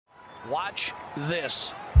Watch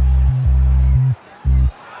this.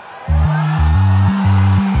 No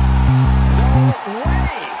way!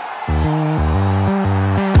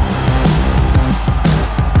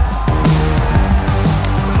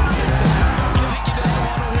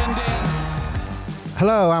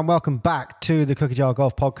 Hello and welcome back to the Cookie Jar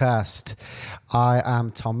Golf Podcast. I am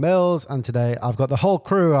Tom Mills and today I've got the whole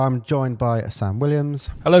crew. I'm joined by Sam Williams.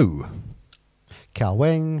 Hello. Cal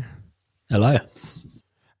Wing. Hello.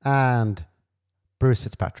 And Bruce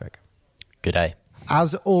Fitzpatrick. Good day.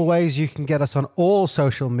 As always, you can get us on all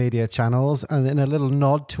social media channels, and in a little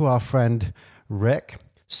nod to our friend Rick,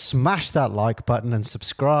 smash that like button and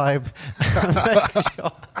subscribe.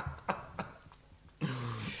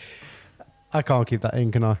 I can't keep that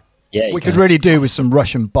in, can I? Yeah, we could really do with some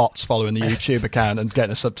Russian bots following the YouTube account and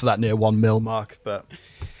getting us up to that near 1 mil mark. But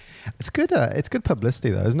it's good. It's good publicity,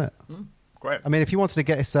 though, isn't it? Great. I mean, if you wanted to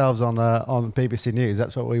get yourselves on BBC News,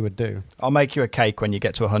 that's what we would do. I'll make you a cake when you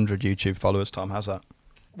get to 100 YouTube followers, Tom. How's that?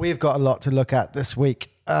 We've got a lot to look at this week.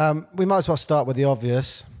 We might as well start with the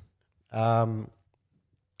obvious. Bryson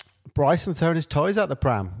throwing his toys out the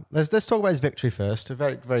pram. Let's talk about his victory first.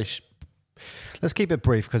 Let's keep it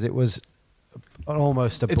brief because it was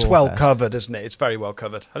almost a It's bore well fest. covered, isn't it? It's very well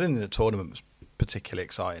covered. I didn't think the tournament was particularly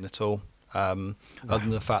exciting at all, other than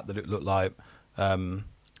the fact that it looked like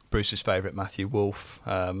Bruce's favourite, Matthew Wolff,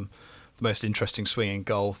 the most interesting swing in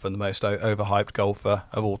golf and the most overhyped golfer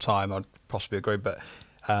of all time. I'd possibly agree, but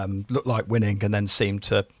looked like winning and then seemed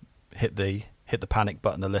to hit the panic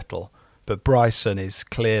button a little. But Bryson is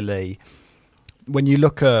clearly, when you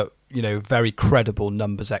look at very credible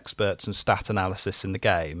numbers experts and stat analysis in the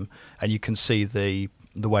game, and you can see the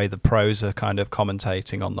way the pros are kind of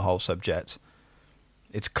commentating on the whole subject,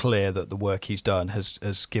 it's clear that the work he's done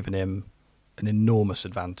has given him an enormous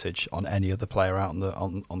advantage on any other player out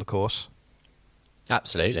on the course.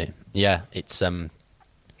 Absolutely. Yeah, it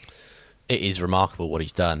is remarkable what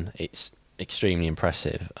he's done. It's extremely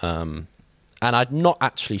impressive. And I'm not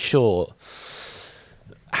actually sure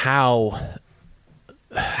how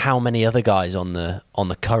many other guys on the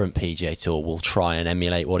current PGA Tour will try and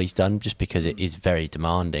emulate what he's done, just because it is very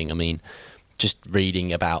demanding. I mean, just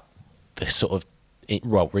reading about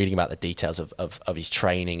the details of his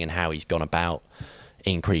training and how he's gone about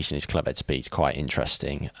increasing his clubhead speed is quite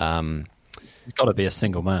interesting. He's got to be a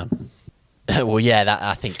single man. Well, yeah,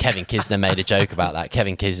 I think Kevin Kisner made a joke about that.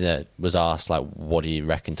 Kevin Kisner was asked, like, what do you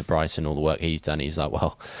reckon to Bryson, all the work he's done? He's like,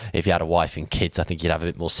 well, if you had a wife and kids, I think you'd have a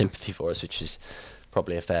bit more sympathy for us, which is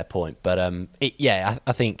probably a fair point. But I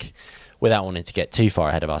think without wanting to get too far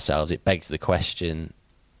ahead of ourselves, it begs the question,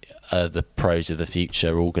 the pros of the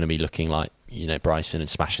future are all going to be looking like, Bryson and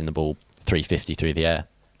smashing the ball 350 through the air.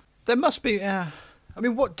 There must be. I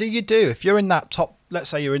mean, what do you do if you're in that top? Let's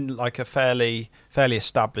say you're in like a fairly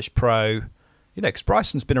established pro. Because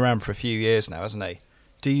Bryson's been around for a few years now, hasn't he?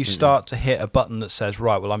 Do you start to hit a button that says,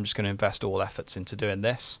 right, well, I'm just going to invest all efforts into doing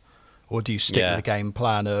this, or do you stick with the game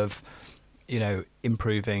plan of,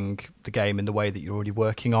 improving the game in the way that you're already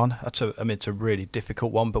working on? It's a really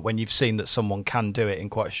difficult one. But when you've seen that someone can do it in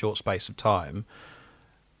quite a short space of time,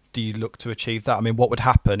 do you look to achieve that? I mean, what would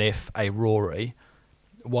happen if a Rory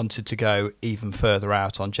wanted to go even further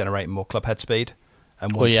out on generating more club head speed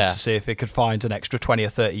and wanted to see if it could find an extra 20 or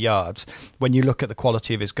 30 yards? When you look at the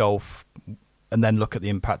quality of his golf and then look at the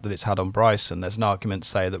impact that it's had on Bryson, there's an argument to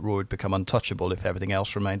say that Rory would become untouchable if everything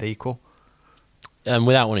else remained equal.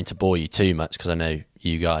 Without wanting to bore you too much, because I know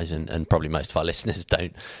you guys and probably most of our listeners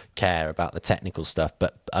don't care about the technical stuff,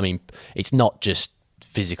 but I mean, it's not just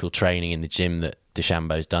physical training in the gym that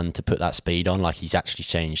DeChambeau's done to put that speed on. Like, he's actually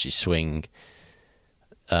changed his swing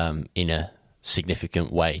in a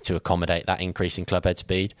significant way to accommodate that increase in clubhead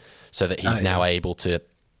speed, so that he's now able to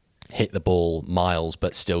hit the ball miles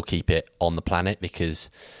but still keep it on the planet, because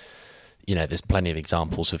there's plenty of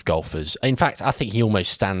examples of golfers. In fact, I think he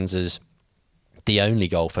almost stands as the only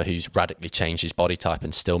golfer who's radically changed his body type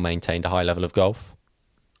and still maintained a high level of golf.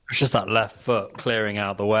 It's just that left foot clearing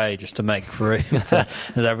out the way just to make room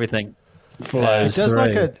as everything flows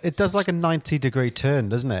through. It does like a 90-degree turn,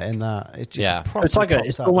 doesn't it? In that,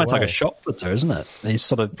 it's almost like a shot putter, isn't it? He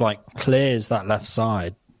sort of like clears that left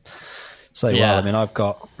side. Well, I mean, I've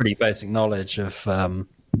got pretty basic knowledge of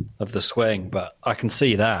the swing, but I can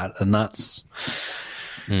see that, and that's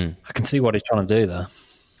I can see what he's trying to do there.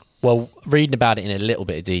 Well, reading about it in a little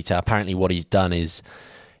bit of detail, apparently what he's done is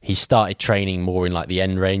he started training more in like the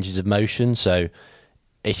end ranges of motion. So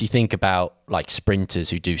if you think about like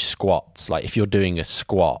sprinters who do squats, like if you're doing a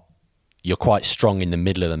squat, you're quite strong in the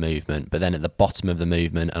middle of the movement, but then at the bottom of the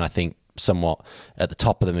movement, and I think somewhat at the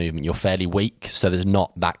top of the movement, you're fairly weak. So there's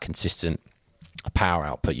not that consistent a power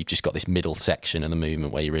output. You've just got this middle section of the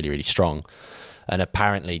movement where you're really, really strong. And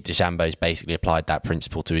apparently DeChambeau's basically applied that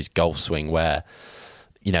principle to his golf swing where,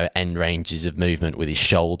 end ranges of movement with his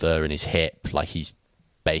shoulder and his hip, like he's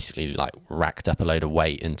basically like racked up a load of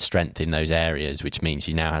weight and strength in those areas, which means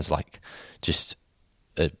he now has like just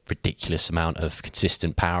a ridiculous amount of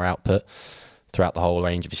consistent power output throughout the whole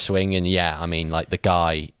range of his swing. And the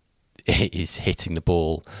guy is hitting the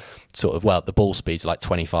ball the ball speed's like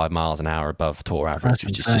 25 miles an hour above tour average,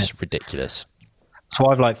 which is just ridiculous. So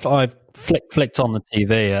I've flicked on the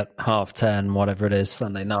TV at 10:30, whatever it is,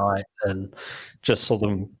 Sunday night, and just saw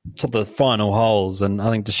the final holes. And I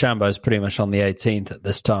think DeChambeau's pretty much on the 18th at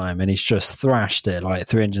this time, and he's just thrashed it like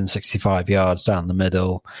 365 yards down the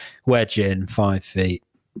middle, wedge in 5 feet.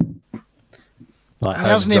 Like he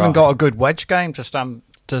hasn't even got a good wedge game to stand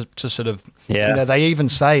to sort of. Yeah. They even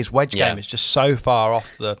say his wedge game is just so far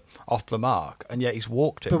off the mark, and yet he's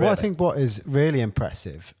walked it. But really. I think what is really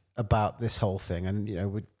impressive about this whole thing,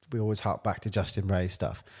 and we always hark back to Justin Ray's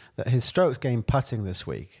stuff, that his strokes gained putting this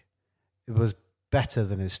week, it was better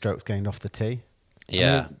than his strokes gained off the tee.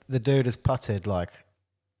 Yeah. I mean, the dude has putted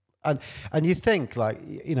and you think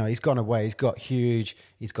he's gone away, he's got huge,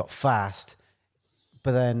 he's got fast,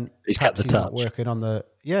 but then he's kept the touch.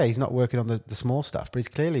 He's not working on the small stuff, but he's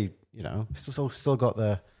clearly, still got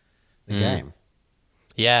the game.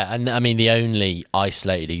 Yeah, and I mean the only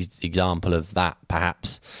isolated example of that,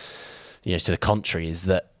 perhaps, to the contrary, is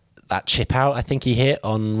that chip out I think he hit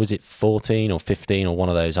on, was it 14 or 15 or one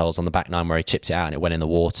of those holes on the back nine where he chips it out and it went in the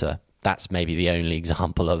water. That's maybe the only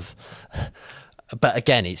example of. But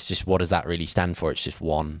again, it's just, what does that really stand for? It's just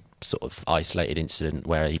one sort of isolated incident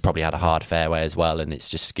where he probably had a hard fairway as well, and it's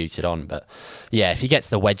just scooted on. But yeah, if he gets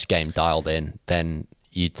the wedge game dialed in, then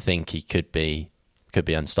you'd think he could be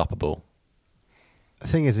unstoppable. The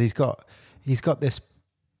thing is, he's got this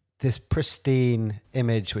pristine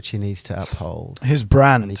image which he needs to uphold. His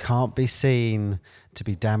brand. And he can't be seen to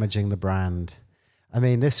be damaging the brand. I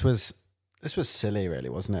mean, this was silly, really,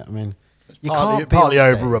 wasn't it? I mean, you can't be partly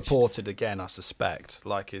on stage. over-reported again, I suspect,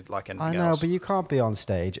 like anything else. I know, but you can't be on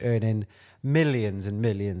stage earning millions and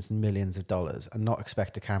millions and millions of dollars and not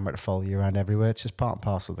expect a camera to follow you around everywhere. It's just part and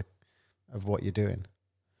parcel of what you're doing.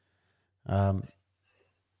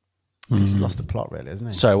 He's lost the plot, really, isn't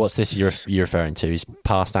he? So what's this you're referring to? His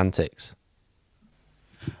past antics?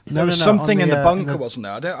 There was something in the bunker, wasn't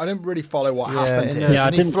there? I don't really follow what happened here. Yeah,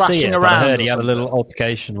 I didn't see it, but I heard he had a little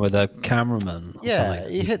altercation with a cameraman. Yeah,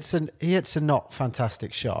 he hits a not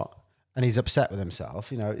fantastic shot, and he's upset with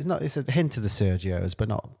himself. It's a hint of the Sergio's, but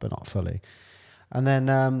not fully. And then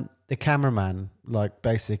the cameraman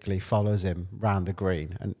basically follows him round the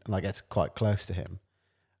green and gets quite close to him.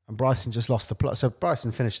 And Bryson just lost the plot. So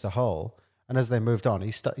Bryson finished the hole, and as they moved on,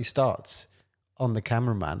 he starts on the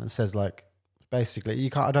cameraman and says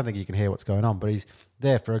basically, I don't think you can hear what's going on, but he's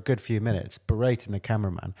there for a good few minutes berating the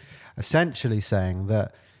cameraman, essentially saying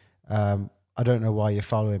that I don't know why you're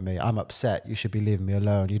following me. I'm upset. You should be leaving me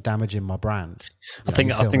alone. You're damaging my brand. I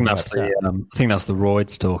think that's the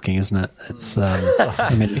roids talking, isn't it? It's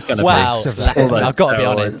it's going to I've got to be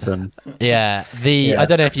honest. I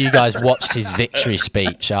don't know if you guys watched his victory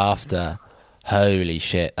speech after. Holy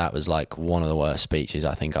shit, that was one of the worst speeches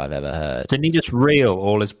I think I've ever heard. Didn't he just reel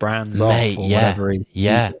all his brands off or whatever?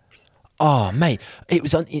 Yeah. Oh, mate, it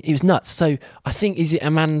was nuts. So I think, is it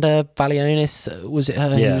Amanda Balionis? Was it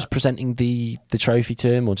her who was presenting the trophy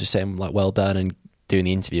to him, or just saying well done and doing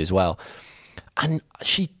the interview as well? And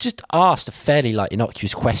she just asked a fairly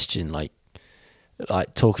innocuous question, like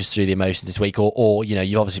talk us through the emotions this week, or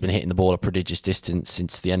you've obviously been hitting the ball a prodigious distance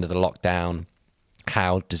since the end of the lockdown.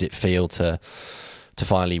 How does it feel to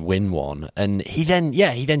finally win one? And he then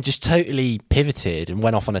just totally pivoted and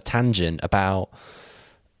went off on a tangent about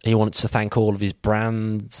he wants to thank all of his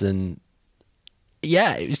brands, and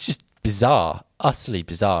it was just bizarre, utterly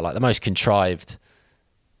bizarre, the most contrived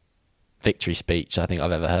victory speech I think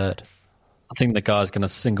I've ever heard. I think the guy's going to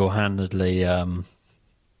single-handedly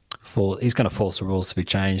he's going to force the rules to be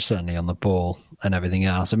changed, certainly on the ball and everything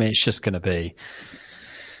else. I mean, it's just going to be,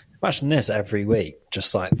 imagine this every week,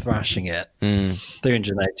 just thrashing it,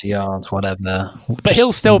 380 yards, whatever. But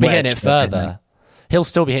he'll still be hitting it further. He'll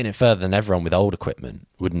still be hitting it further than everyone with old equipment,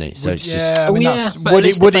 wouldn't he? So it's yeah, I mean, that's, but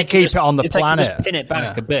would he keep it on the if they can planet? just pin it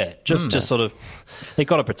back a bit, just sort of. They've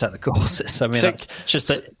got to protect the courses. I mean, it's just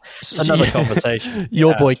another conversation.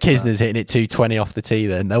 Your boy Kisner's hitting it 220 off the tee.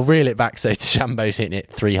 Then they'll reel it back so Shambo's hitting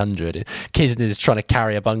it 300. Kisner's trying to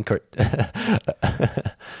carry a bunker.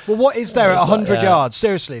 Well, what is there at 100 yards?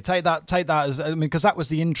 Seriously, take that as, I mean, because that was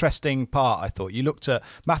the interesting part. I thought you looked at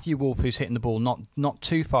Matthew Wolff, who's hitting the ball not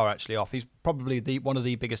too far actually off. He's probably one of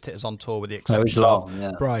the biggest hitters on tour, with the exception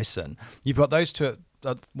of Bryson. You've got those two at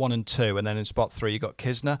 1 and 2, and then in spot 3 you've got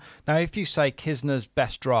Kisner. Now, if you say Kisner's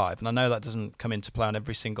best drive, and I know that doesn't come into play on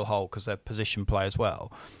every single hole because they're position play as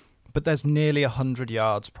well, but there's nearly 100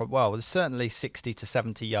 yards. Well, there's certainly 60 to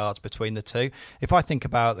 70 yards between the two. If I think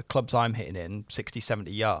about the clubs I'm hitting in, 60,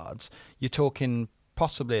 70 yards, you're talking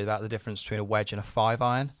possibly about the difference between a wedge and a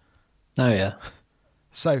 5-iron. Oh, yeah.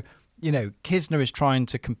 So, Kisner is trying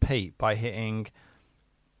to compete by hitting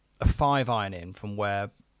a 5-iron in from where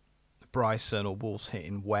Bryson or Wolff's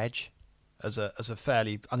hitting wedge as a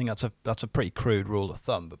fairly, I think that's a pretty crude rule of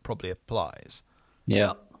thumb, but probably applies.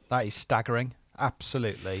 Yeah. That is staggering.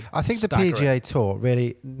 Absolutely. I think staggering. the PGA Tour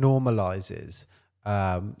really normalizes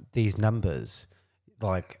these numbers,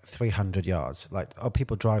 like 300 yards. Like,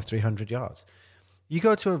 people drive 300 yards. You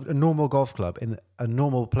go to a normal golf club in a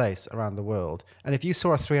normal place around the world, and if you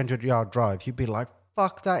saw a 300-yard drive, you'd be like,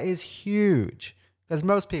 fuck, that is huge. Because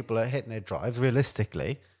most people are hitting their drives,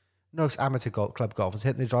 realistically. Most amateur club golfers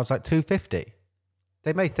hitting their drives like 250.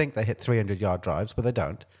 They may think they hit 300-yard drives, but they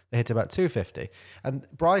don't. They hit about 250. And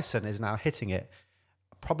Bryson is now hitting it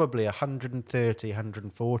probably 130,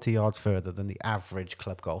 140 yards further than the average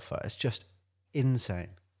club golfer. It's just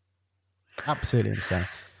insane. Absolutely insane.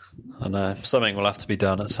 I know. Something will have to be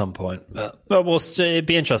done at some point. But it'd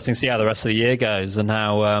be interesting to see how the rest of the year goes and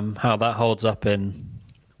how that holds up in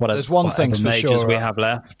there's one thing for majors sure we have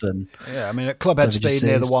left. And yeah, I mean, at clubhead speed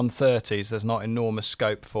near the 130s, there's not enormous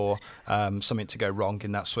scope for something to go wrong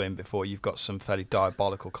in that swing before you've got some fairly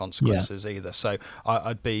diabolical consequences either. So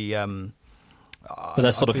I'd be... but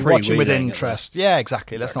they're sort of watching with interest. Yeah,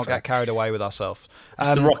 exactly. Let's not get carried away with ourselves.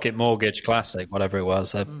 It's the Rocket Mortgage Classic, whatever it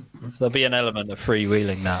was. There'll be an element of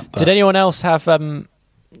freewheeling that. But... Did anyone else have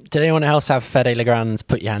Fede Legrand's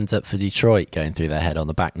 "Put Your Hands Up for Detroit" going through their head on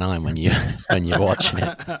the back nine when you're watching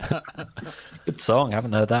it? Good song. I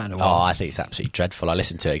haven't heard that in a while. Oh, I think it's absolutely dreadful. I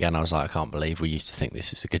listened to it again. I was like, I can't believe we used to think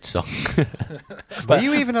this was a good song. Were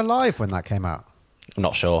you even alive when that came out? I'm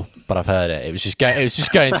not sure, but I've heard it. It was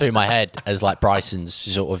just going through my head as like Bryson's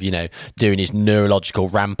sort of doing his neurological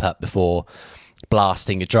ramp up before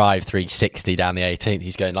blasting a drive 360 down the 18th.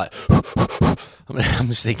 He's going like. I'm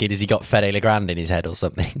just thinking, has he got Fede Legrand in his head or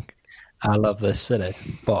something? I love this city.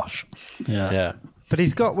 Bosh. Yeah. But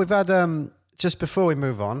we've had, just before we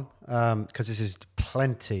move on, because this is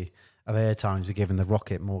plenty of airtimes we're giving the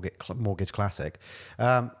Rocket Mortgage Classic,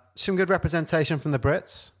 some good representation from the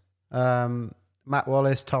Brits. Matt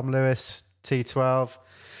Wallace, Tom Lewis, T12,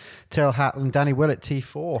 Tyrrell Hatton, Danny Willett,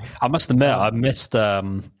 T4. I must admit, I missed...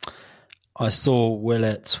 I saw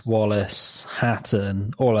Willett, Wallace,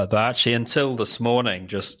 Hatton, all of that. Actually, until this morning,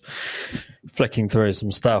 just flicking through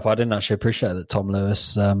some stuff, I didn't actually appreciate that Tom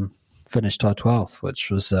Lewis finished tied 12th, which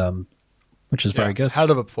was very good. Hell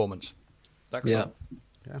of a performance. Excellent.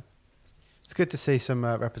 Yeah. It's good to see some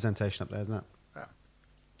representation up there, isn't it? Yeah,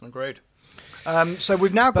 agreed. So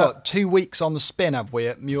we've now got 2 weeks on the spin, have we,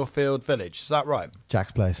 at Muirfield Village? Is that right?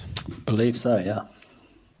 Jack's place. Believe so, yeah.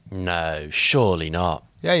 No, surely not.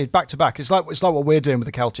 Yeah, back to back. It's like what we're doing with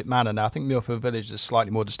the Celtic Manor now. I think Muirfield Village is a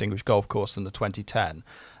slightly more distinguished golf course than the 2010.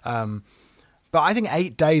 But I think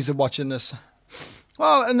 8 days of watching this.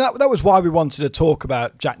 Well, and that was why we wanted to talk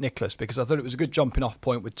about Jack Nicklaus, because I thought it was a good jumping off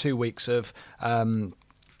point with 2 weeks of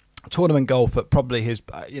tournament golf at probably his,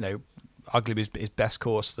 arguably his best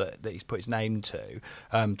course that he's put his name to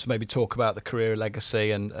maybe talk about the career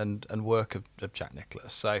legacy and work of Jack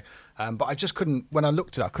Nicklaus. So, but I just couldn't, when I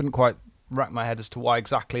looked at it, I couldn't quite rack my head as to why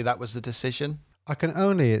exactly that was the decision. I can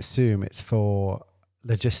only assume it's for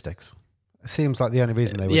logistics. It seems like the only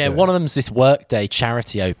reason they would do one it. of them's this Workday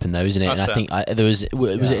charity open though, isn't it? That's and I think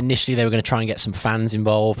it initially they were going to try and get some fans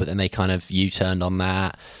involved, but then they kind of U-turned on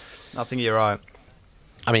that. I think you're right.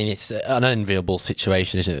 I mean, it's an unenviable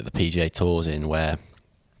situation, isn't it, that the PGA Tour's in, where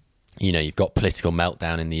you've got political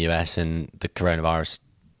meltdown in the US and the coronavirus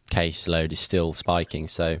caseload is still spiking.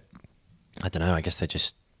 So I don't know. I guess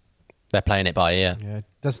they're playing it by ear. Yeah, it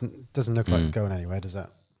doesn't look like it's going anywhere, does it?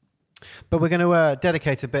 But we're going to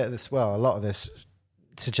dedicate a lot of this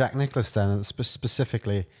to Jack Nicklaus then,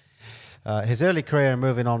 specifically his early career and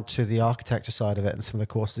moving on to the architecture side of it and some of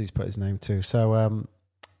the courses he's put his name to. So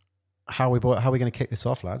how are we going to kick this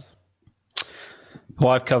off, lads? Well,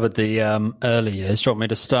 I've covered the early years. Do you want me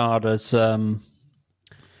to start as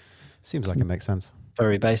Seems like it makes sense.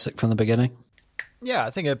 very basic from the beginning? Yeah,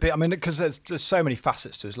 I think it'd be. I mean, because there's so many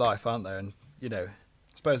facets to his life, aren't there? And I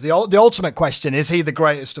suppose the ultimate question is he the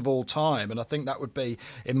greatest of all time? And I think that would be,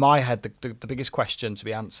 in my head, the biggest question to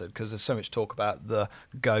be answered, because there's so much talk about the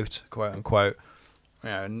GOAT, quote unquote.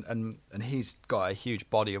 And he's got a huge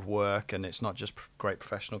body of work, and it's not just great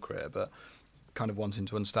professional career, but kind of wanting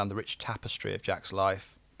to understand the rich tapestry of Jack's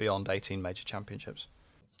life beyond 18 major championships.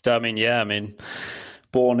 I mean,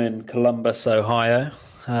 born in Columbus, Ohio.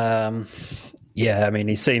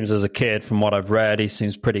 He seems, as a kid, from what I've read, he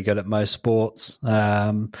seems pretty good at most sports.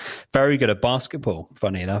 Very good at basketball,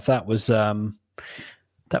 funny enough. That was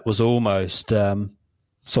almost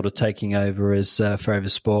sort of taking over his favourite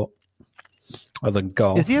sport, other than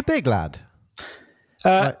golf. Is he a big lad?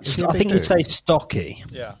 I think you'd say stocky.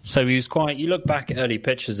 Yeah. So he was quite. You look back at early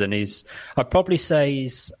pictures, and I'd probably say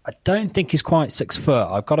I don't think he's quite 6 foot.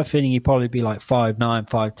 I've got a feeling he'd probably be like 5'9",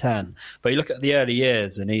 5'10". But you look at the early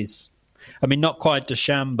years, and not quite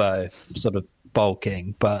DeChambeau sort of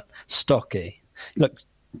bulking, but stocky. He looked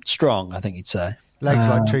strong, I think you'd say. Legs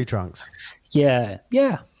like tree trunks. Yeah,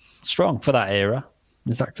 strong for that era.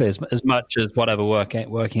 Exactly, as much as whatever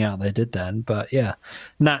working out they did then. But yeah,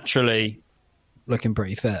 naturally looking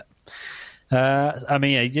pretty fit. He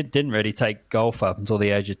didn't really take golf up until the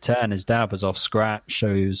age of 10. His dad was off scratch,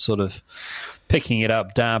 so he was sort of picking it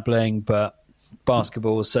up, dabbling, but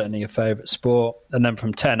basketball was certainly a favourite sport. And then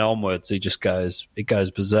from 10 onwards, it goes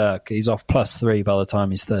berserk. He's off +3 by the time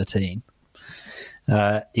he's 13.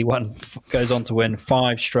 He goes on to win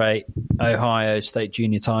 5 straight Ohio State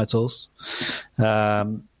junior titles.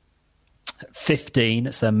 15,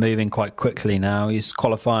 it's then moving quite quickly now. He's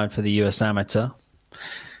qualified for the US Amateur.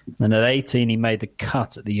 Then at 18, he made the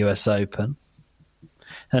cut at the US Open.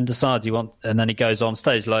 Then decides and then he goes on,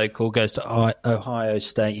 stays local, goes to Ohio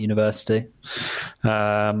State University.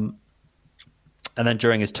 And then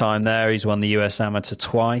during his time there, he's won the US Amateur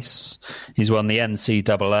twice. He's won the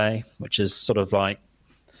NCAA, which is sort of like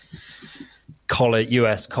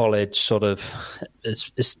US college sort of.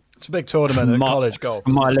 It's a big tournament at college golf.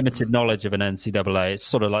 From my limited knowledge of an NCAA, it's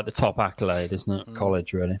sort of like the top accolade, isn't it?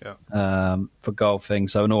 College, really, for golfing.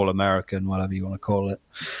 So an All-American, whatever you want to call it.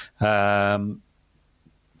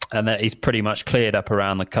 And that he's pretty much cleared up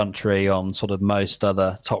around the country on sort of most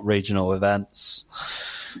other top regional events.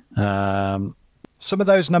 Some of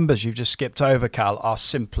those numbers you've just skipped over, Cal, are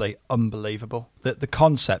simply unbelievable. The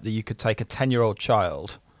concept that you could take a 10-year-old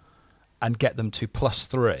child and get them to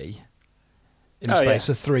 +3 in the space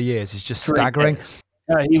of 3 years is just staggering.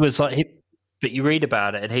 He was like, but you read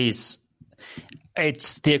about it, and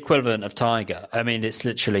it's the equivalent of Tiger. I mean, it's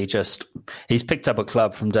literally just he's picked up a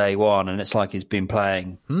club from day one, and it's like he's been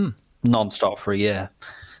playing non-stop for a year.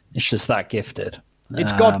 It's just that gifted.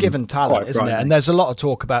 It's God-given talent, isn't it? And there's a lot of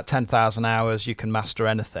talk about 10,000 hours, you can master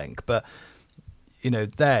anything. But,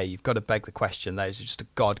 there you've got to beg the question. There's just a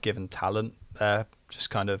God-given talent just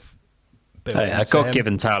kind of built a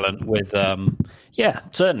God-given talent with,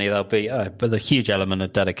 certainly there'll be with a huge element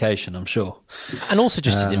of dedication, I'm sure. And also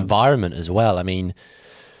just his environment as well. I mean,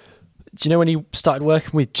 do you know when he started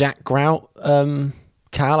working with Jack Grout,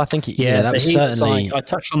 Cal? I think that was certainly... I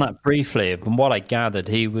touched on that briefly. From what I gathered,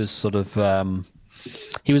 he was sort of...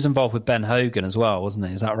 he was involved with Ben Hogan as well, wasn't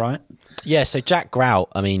he? Is that right? Yeah, so Jack Grout,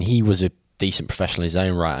 I mean, he was a decent professional in his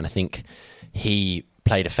own right, and I think he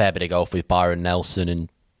played a fair bit of golf with Byron Nelson and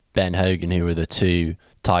Ben Hogan, who were the two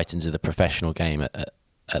titans of the professional game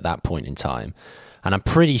at that point in time. And I'm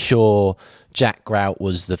pretty sure Jack Grout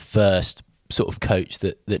was the first sort of coach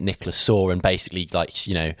that Nicklaus saw, and basically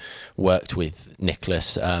worked with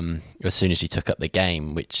Nicklaus as soon as he took up the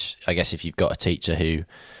game, which I guess if you've got a teacher who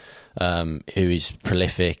is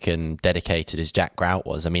prolific and dedicated as Jack Grout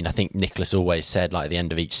was. I mean, I think Nicklaus always said, like, at the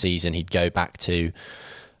end of each season, he'd go back to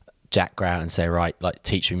Jack Grout and say, right, like,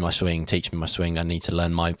 teach me my swing, I need to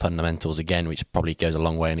learn my fundamentals again, which probably goes a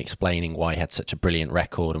long way in explaining why he had such a brilliant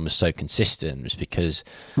record and was so consistent. It was because,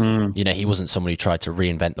 he wasn't someone who tried to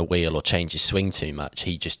reinvent the wheel or change his swing too much.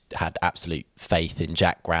 He just had absolute faith in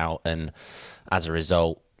Jack Grout, and as a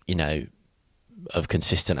result, of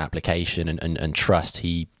consistent application and trust,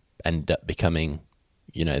 he ended up becoming,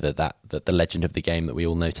 the legend of the game that we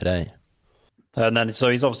all know today. And then, so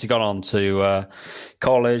he's obviously gone on to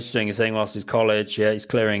college, doing his thing whilst he's college. Yeah, he's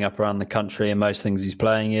clearing up around the country in most things he's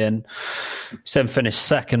playing in. He's then finished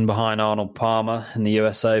second behind Arnold Palmer in the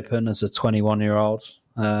US Open as a 21-year-old.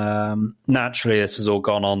 Naturally, this has all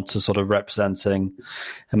gone on to sort of representing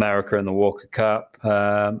America in the Walker Cup.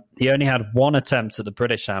 He only had one attempt at the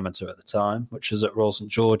British Amateur at the time, which was at Royal St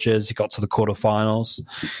George's. He got to the quarterfinals.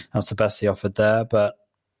 That's the best he offered there, but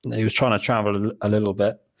he was trying to travel a little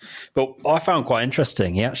bit. But I found quite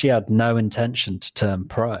interesting, he actually had no intention to turn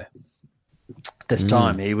pro. This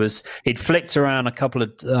time he'd flicked around a couple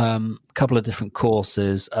of different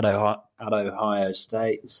courses at Ohio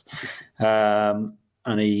State,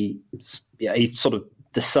 and he sort of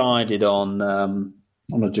decided on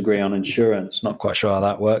a degree on insurance. Not quite sure how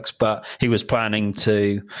that works, but he was planning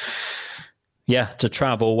to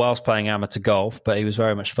travel whilst playing amateur golf. But he was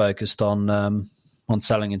very much focused on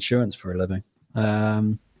selling insurance for a living.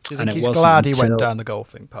 Do you think he's glad he went down the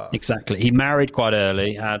golfing path? Exactly. He married quite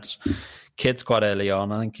early, had kids quite early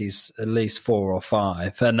on. I think he's at least 4 or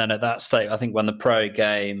 5. And then at that stage, I think when the pro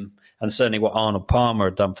game, and certainly what Arnold Palmer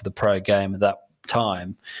had done for the pro game at that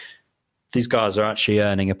time, these guys are actually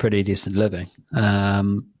earning a pretty decent living.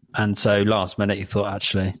 And so last minute he thought,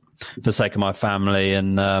 actually, for the sake of my family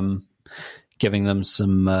and giving them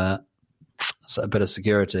a bit of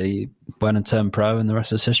security, went and turned pro, and the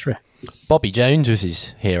rest is history. Bobby Jones was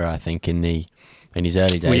his hero, I think, in his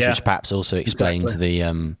early days, which perhaps also explains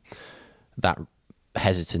the that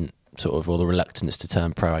hesitant sort of, or the reluctance to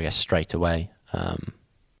turn pro, I guess, straight away.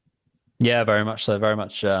 Yeah, very much so. Very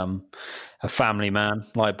much a family man,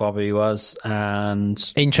 like Bobby was.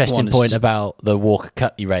 And interesting point about the Walker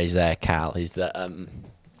Cup you raised there, Cal, is that I'm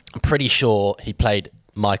pretty sure he played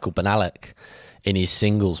Michael Benalek in his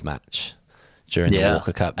singles match during the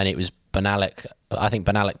Walker Cup, and it was Benalek. I think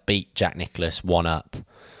Benalek beat Jack Nicklaus 1-up.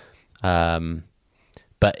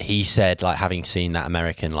 But he said, like, having seen that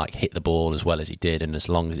American like hit the ball as well as he did and as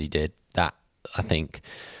long as he did, that I think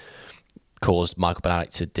caused Michael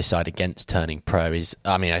Benalek to decide against turning pro.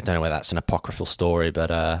 I mean, I don't know whether that's an apocryphal story,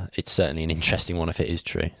 but it's certainly an interesting one if it is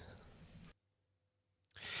true.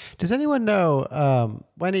 Does anyone know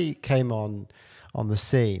when he came on the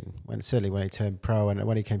scene, when he turned pro and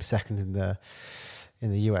when he came second in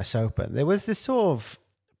the US Open, there was this sort of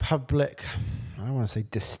public, I don't want to say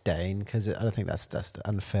disdain, because I don't think that's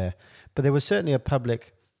unfair, but there was certainly a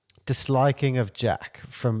public disliking of Jack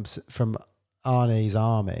from Arnie's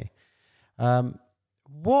army.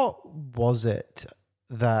 What was it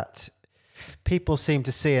that people seemed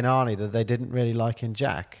to see in Arnie that they didn't really like in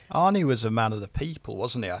Jack? Arnie was a man of the people,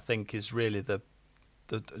 wasn't he? I think is really the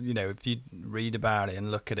if you read about it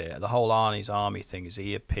and look at it, the whole Arnie's army thing is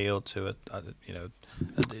he appealed to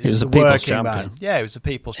he was a people's champion. Man. Yeah, he was a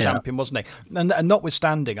people's champion, wasn't he? And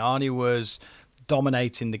notwithstanding, Arnie was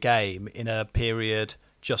dominating the game in a period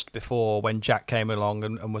just before when Jack came along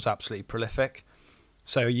and was absolutely prolific.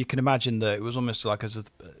 So you can imagine that it was almost like as a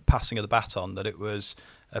passing of the baton, that it was,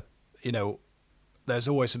 there's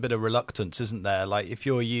always a bit of reluctance, isn't there? Like if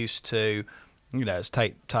you're used to, let's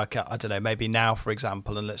take, I don't know, maybe now, for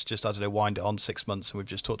example, and let's just, wind it on 6 months, and we've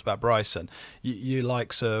just talked about Bryson. You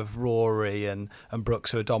likes of Rory and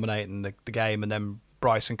Brooks who are dominating the game, and then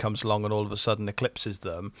Bryson comes along and all of a sudden eclipses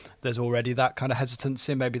them. There's already that kind of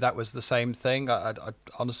hesitancy. Maybe that was the same thing. I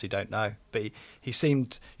honestly don't know. But he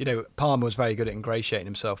seemed, Palmer was very good at ingratiating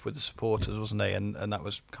himself with the supporters, wasn't he? And that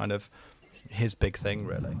was kind of his big thing,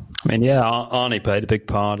 really. I mean, yeah, Arnie played a big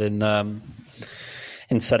part in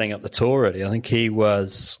setting up the tour, really. I think it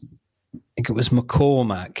was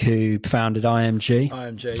McCormack who founded IMG.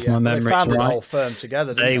 IMG, yeah. They founded the whole firm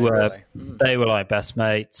together, didn't they? They were like best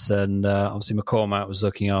mates, and obviously McCormack was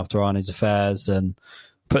looking after Arnie's affairs and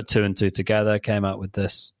put 2 and 2 together, came out with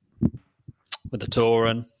the tour,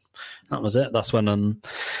 and that was it. That's when all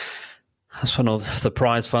the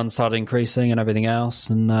prize fund started increasing and everything else,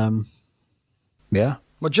 and yeah.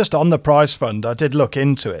 Well, just on the prize fund, I did look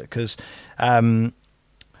into it because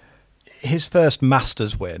his first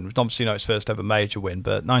Masters win, obviously not his first ever major win,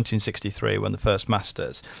 but 1963 won the first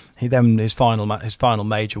Masters. His final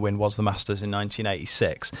major win was the Masters in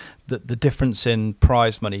 1986. The difference in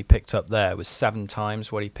prize money he picked up there was 7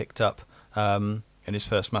 times what he picked up in his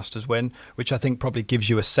first Masters win, which I think probably gives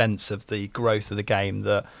you a sense of the growth of the game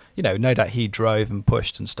that, no doubt he drove and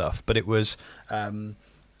pushed and stuff, but it was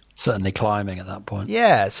certainly climbing at that point.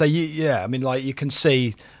 Yeah, so you can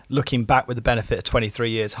see, looking back with the benefit of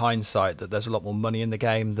 23 years hindsight, that there's a lot more money in the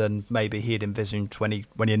game than maybe he had envisioned when he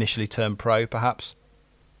initially turned pro, perhaps.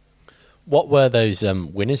 What were those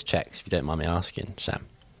winners' checks, if you don't mind me asking, Sam?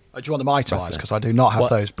 Oh, do you want them itemised? Because I do not have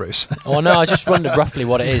those, Bruce. Oh no, I just wondered roughly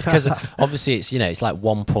what it is, because obviously it's it's like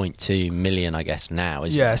 1.2 million, I guess now,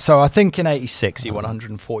 isn't it? Yeah, so I think in '86 he won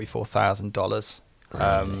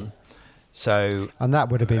 $144,000. So, and that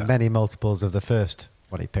would have been many multiples of the first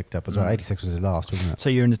what he picked up as well. 86 was his last, wasn't it? So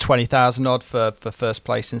you're in the 20,000 odd for first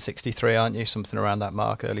place in 63, aren't you? Something around that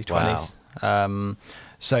mark, early 20s. Wow.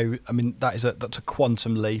 So, I mean, that's a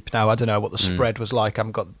quantum leap. Now, I don't know what the spread was like. I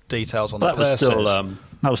haven't got details on the purses.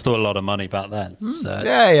 That was still a lot of money back then. So.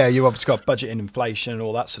 Yeah. You obviously got budget and inflation and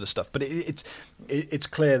all that sort of stuff. But it's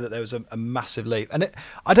clear that there was a massive leap. And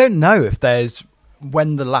I don't know if there's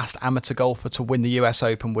when the last amateur golfer to win the US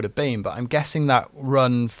Open would have been, but I'm guessing that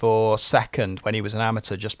run for second when he was an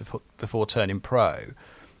amateur just before turning pro.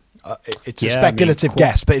 It's a speculative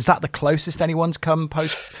guess, but is that the closest anyone's come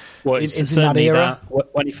post? Well, in that era?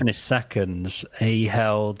 When he finished second, he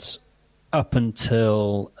held up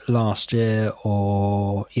until last year,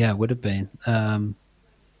 or it would have been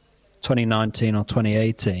 2019 or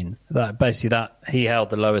 2018. That he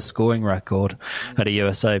held the lowest scoring record at a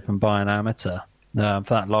US Open by an amateur for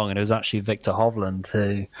that long, and it was actually Victor Hovland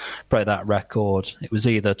who broke that record. It was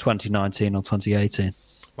either 2019 or 2018.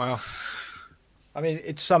 Wow. I mean,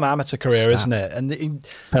 it's some amateur career, isn't it? And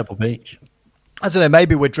Pebble Beach. I don't know,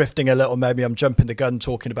 maybe we're drifting a little, maybe I'm jumping the gun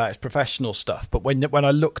talking about his professional stuff, but when I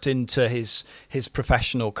looked into his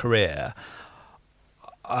professional career,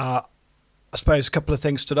 I suppose a couple of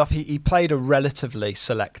things stood off. He played a relatively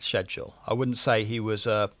select schedule. I wouldn't say he was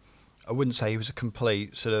a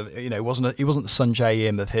complete sort of, he wasn't the Sanjay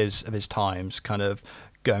Im of his times, kind of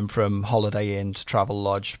going from Holiday Inn to Travel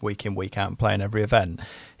Lodge week in, week out and playing every event.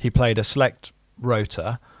 He played a select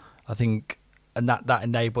rota, I think, and that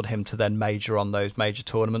enabled him to then major on those major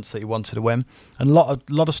tournaments that he wanted to win. And a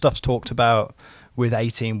lot of stuff's talked about with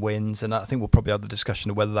 18 wins, and I think we'll probably have the discussion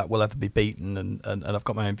of whether that will ever be beaten, and I've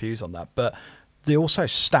got my own views on that. But the also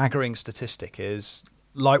staggering statistic is,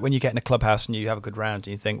 like when you get in a clubhouse and you have a good round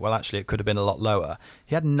and you think, well, actually it could have been a lot lower.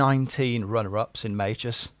 He had 19 runner-ups in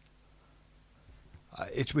majors,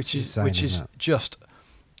 which is just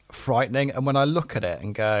frightening. And when I look at it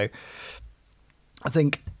and go, I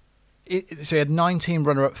think... So he had 19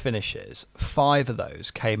 runner-up finishes. 5 of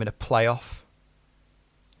those came in a playoff.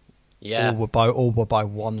 Yeah, all were by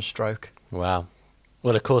one stroke. Wow.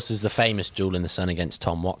 Well, of course, there's the famous duel in the sun against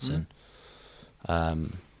Tom Watson.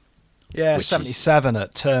 77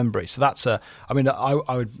 at Turnberry. So that's I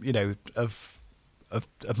would, of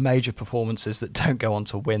major performances that don't go on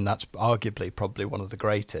to win, that's arguably probably one of the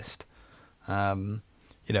greatest.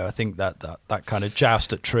 I think that kind of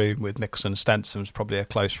joust at Troon with Mickelson and Stenson was probably a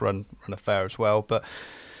close run affair as well. But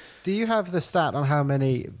do you have the stat on how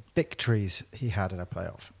many victories he had in a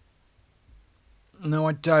playoff? No,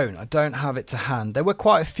 I don't. I don't have it to hand. There were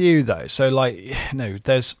quite a few though. So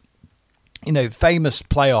there's famous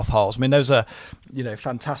playoff holes. I mean, there's a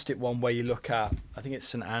fantastic one where you look at, I think it's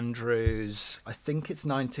St Andrews. I think it's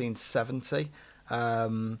 1970,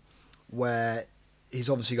 where he's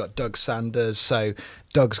obviously got Doug Sanders, so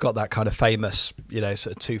Doug's got that kind of famous, sort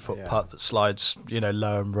of 2-foot putt that slides,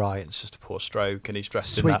 low and right. It's just a poor stroke, and he's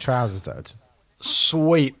dressed in that trousers, though.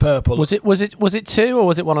 Sweet purple. Was it 2 or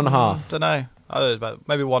was it 1.5? Don't know. I don't know, about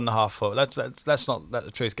maybe 1.5 foot. Let's not let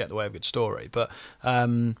the truth get in the way of a good story. But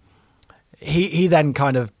he then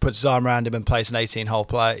kind of puts his arm around him and plays an 18-hole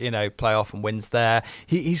playoff and wins there.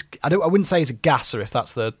 I wouldn't say he's a gasser if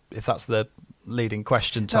that's the leading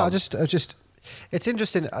question, Tom. No, I just. It's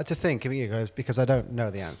interesting to think, because I don't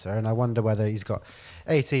know the answer, and I wonder whether he's got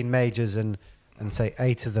 18 majors and say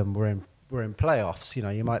 8 of them were in playoffs.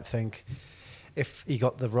 You might think if he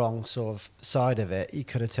got the wrong sort of side of it, he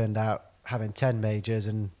could have turned out having 10 majors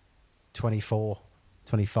and 24,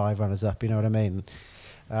 25 runners up. You know what I mean?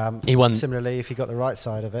 He won. Similarly, if he got the right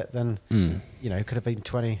side of it, then it could have been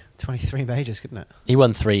 23 majors, couldn't it? He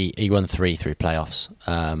won 3 through playoffs.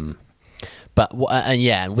 But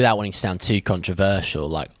without wanting to sound too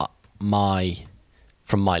controversial,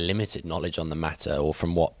 from my limited knowledge on the matter, or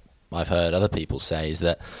from what I've heard other people say, is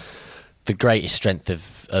that the greatest strength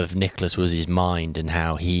of Nicklaus was his mind, and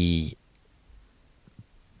how he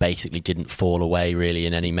basically didn't fall away really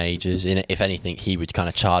in any majors. If anything, he would kind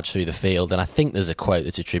of charge through the field. And I think there's a quote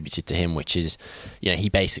that's attributed to him, which is, he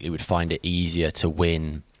basically would find it easier to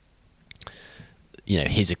win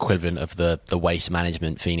his equivalent of the Waste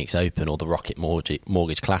Management Phoenix Open or the Rocket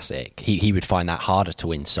Mortgage Classic. He would find that harder to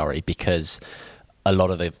win, because a lot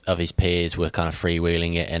of his peers were kind of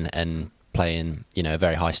freewheeling it and playing, a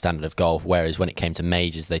very high standard of golf, whereas when it came to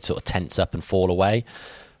majors, they'd sort of tense up and fall away,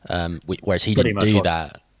 whereas he didn't do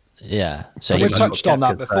that. Yeah. So we've touched on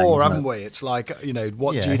that before, haven't we? It's like,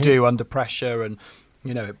 what do you do under pressure? And,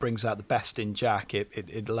 it brings out the best in Jack.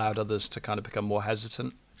 It allowed others to kind of become more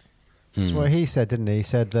hesitant. That's what he said, didn't he? He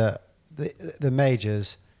said that the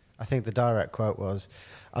majors, I think the direct quote was,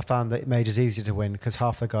 I found that majors easier to win because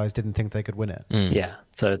half the guys didn't think they could win it. Yeah.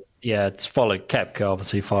 So it's followed. Kepka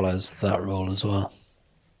obviously follows that rule as well.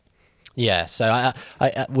 Yeah. So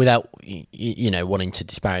I without wanting to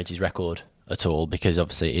disparage his record at all, because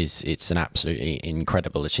obviously it's an absolutely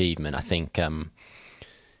incredible achievement. I think the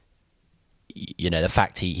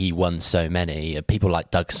fact he won so many, people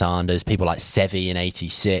like Doug Sanders, people like Seve in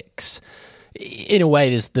 '86. In a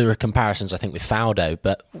way, there are comparisons I think with Faldo,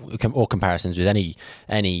 or comparisons with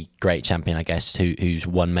any great champion, I guess, who's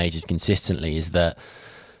won majors consistently. Is that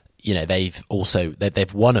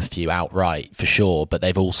they've won a few outright for sure, but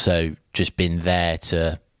they've also just been there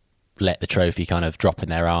to let the trophy kind of drop in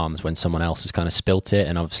their arms when someone else has kind of spilt it.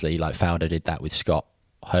 And obviously, like Faldo did that with Scott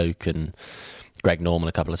Hoke and Greg Norman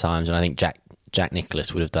a couple of times, and I think Jack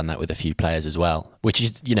Nicklaus would have done that with a few players as well, which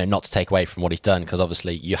is not to take away from what he's done, because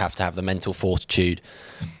obviously you have to have the mental fortitude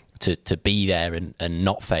to be there and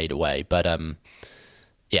not fade away. But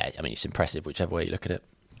it's impressive whichever way you look at it.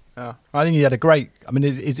 Yeah. I think he had a great. I mean,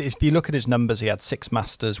 if you look at his numbers, he had 6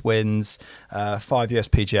 Masters wins, 5 US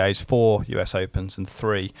PGAs, 4 US Opens, and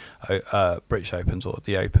 3 British Opens, or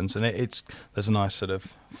the Opens, and there's a nice sort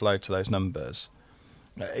of flow to those numbers.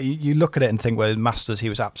 You look at it and think, well, in Masters he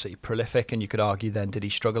was absolutely prolific, and you could argue then, did he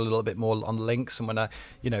struggle a little bit more on links? And when I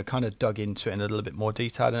kind of dug into it in a little bit more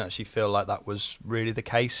detail, I didn't actually feel like that was really the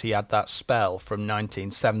case. He had that spell from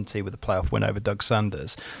 1970 with a playoff win over Doug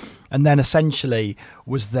Sanders, and then essentially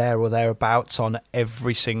was there or thereabouts on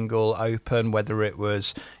every single Open, whether it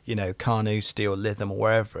was Carnoustie or Lytham or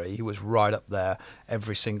wherever. He was right up there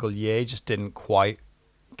every single year. He just didn't quite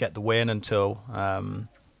get the win until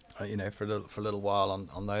for a little while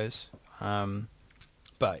on those.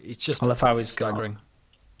 But it's just, I love how he's got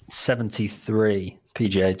 73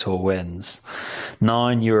 PGA Tour wins,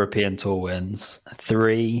 9 European Tour wins,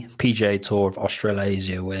 3 PGA Tour of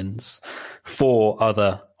Australasia wins, 4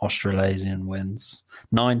 other Australasian wins,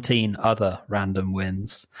 19 other random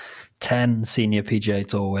wins, 10 senior PGA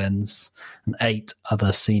Tour wins, and 8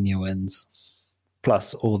 other senior wins,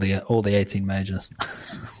 plus all the 18 majors.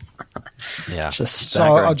 Yeah. Just so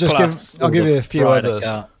I'll give you a few others.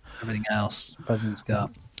 Everything else, President's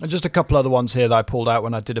Cup. And just a couple other ones here that I pulled out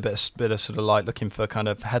when I did a bit of sort of like looking for kind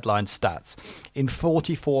of headline stats. In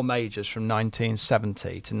 44 majors from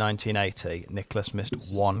 1970 to 1980, Nicklaus missed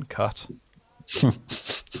 1 cut.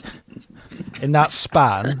 In that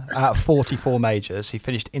span, out of 44 majors, he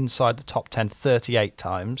finished inside the top 10 38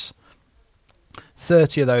 times.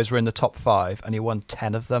 30 of those were in the top 5, and he won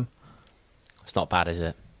 10 of them. It's not bad, is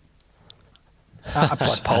it?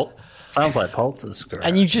 Sounds like Poulter's career.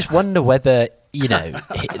 And you just wonder whether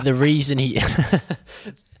the reason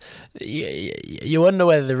you wonder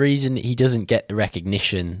whether the reason he doesn't get the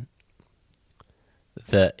recognition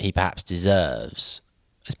that he perhaps deserves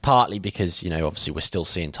is partly because obviously we're still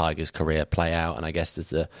seeing Tiger's career play out, and I guess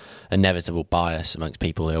there's a inevitable bias amongst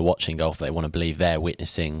people who are watching golf. They want to believe they're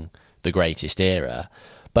witnessing the greatest era,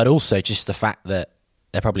 but also just the fact that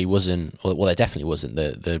there probably wasn't, well, there definitely wasn't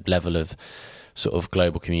the level of sort of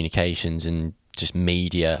global communications and just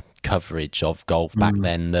media coverage of golf back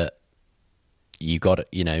then that you got,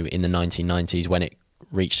 in the 1990s when it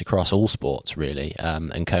reached across all sports really,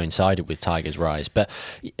 and coincided with Tiger's rise. But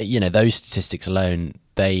those statistics alone,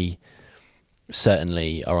 they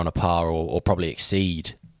certainly are on a par or probably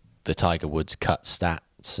exceed the Tiger Woods cut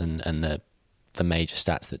stats and the major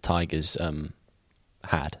stats that Tiger's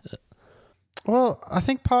had. Well, I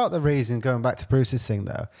think part of the reason, going back to Bruce's thing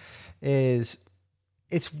though, is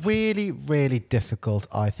it's really, really difficult,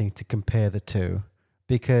 I think, to compare the two,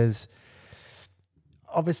 because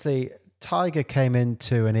obviously Tiger came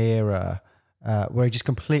into an era where he just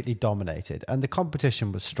completely dominated, and the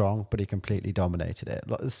competition was strong, but he completely dominated it.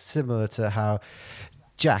 Similar to how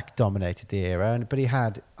Jack dominated the era, but he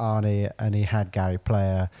had Arnie and he had Gary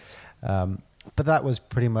Player. But that was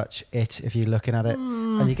pretty much it if you're looking at it.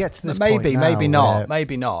 And you get to this point now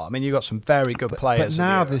maybe not. I mean, you got some very good players. But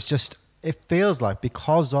now there's just, it feels like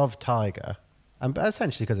because of Tiger, and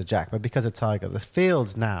essentially because of Jack, but because of Tiger, the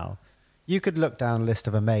fields now, you could look down a list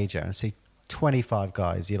of a major and see 25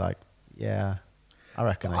 guys. You're like, yeah, I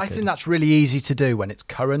reckon I think that's really easy to do when it's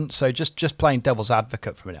current. So just playing devil's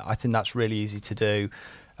advocate for a minute, I think that's really easy to do.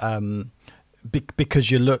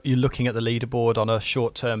 Because you're looking at the leaderboard on a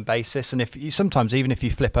short-term basis, and sometimes even if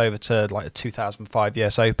you flip over to like a 2005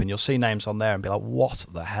 US Open, you'll see names on there and be like, what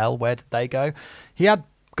the hell, where did they go? He had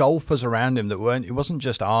golfers around him that weren't, it wasn't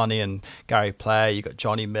just Arnie and Gary Player. You got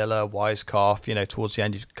Johnny Miller, Weiskopf, towards the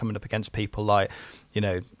end he's coming up against people like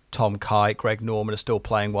Tom Kite, Greg Norman are still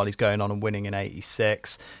playing while he's going on and winning in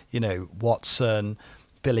 86, Watson,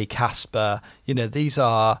 Billy Casper, these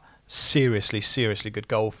are seriously good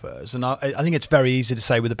golfers. And I think it's very easy to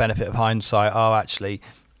say with the benefit of hindsight, oh, actually,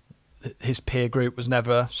 his peer group was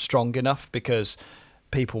never strong enough, because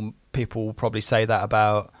people will probably say that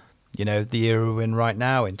about, you know, the era we're in right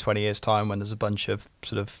now in 20 years' time, when there's a bunch of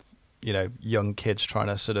sort of, you know, young kids trying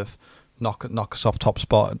to sort of knock us off top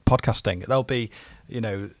spot at podcasting. They'll be, you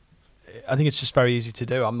know, I think it's just very easy to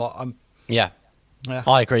do. Yeah.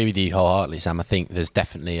 I agree with you wholeheartedly, Sam. I think there's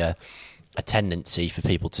definitely a tendency for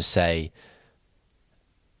people to say,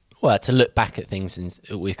 well, to look back at things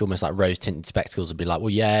with almost like rose-tinted spectacles and be like, well,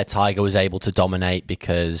 yeah, Tiger was able to dominate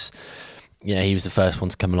because, you know, he was the first one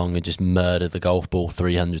to come along and just murder the golf ball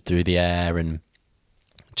 300 through the air, and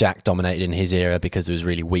Jack dominated in his era because there was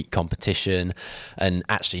really weak competition. And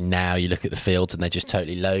actually now you look at the fields and they're just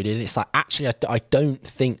totally loaded. It's like, actually, I don't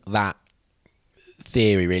think that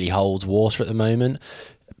theory really holds water at the moment.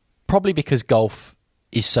 Probably because golf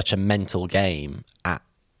is such a mental game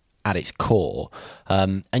at its core.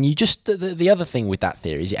 And you just, the other thing with that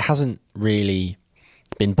theory is it hasn't really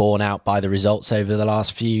been borne out by the results over the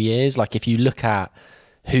last few years. Like, if you look at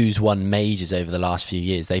who's won majors over the last few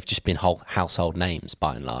years, they've just been household names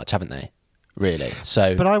by and large, haven't they? Really.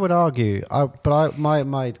 So, but I would argue,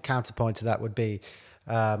 my counterpoint to that would be,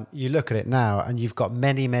 you look at it now and you've got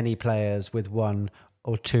many players with 1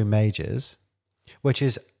 or 2 majors, which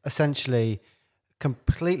is essentially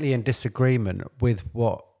completely in disagreement with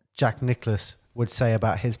what Jack Nicklaus would say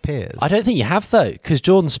about his peers. I don't think you have, though, because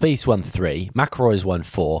Jordan Spieth won 3, McIlroy's won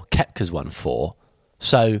 4, Koepka's won 4.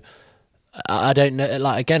 So I don't know.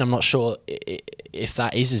 Like, again, I'm not sure if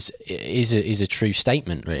that is a true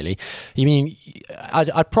statement. Really, you mean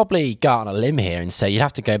I'd probably go out on a limb here and say you'd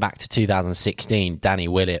have to go back to 2016, Danny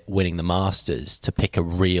Willett winning the Masters, to pick a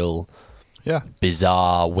real,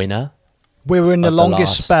 bizarre winner. We were in the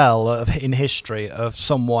longest spell in history of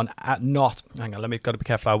someone hang on, got to be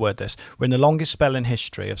careful how I word this. We're in the longest spell in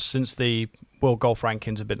history since the World Golf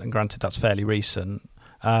Rankings have been, and granted that's fairly recent,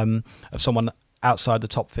 of someone outside the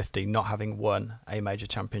top 50 not having won a major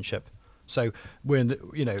championship. So we're in the,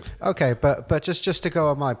 you know. Okay, but just to go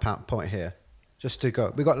on my point here,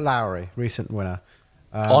 we got Lowry, recent winner.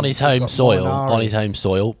 On his home soil.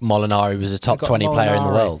 Molinari was a top 20 player in the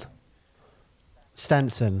world.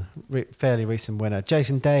 Stenson, fairly recent winner.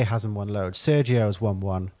 Jason Day hasn't won loads. Sergio's won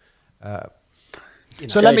 1.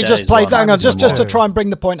 So let me just play down, just to try and bring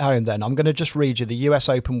the point home then. I'm going to just read you the US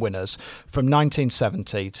Open winners from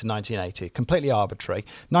 1970 to 1980. Completely arbitrary.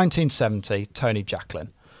 1970, Tony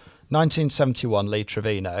Jacklin. 1971, Lee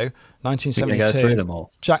Trevino. 1972,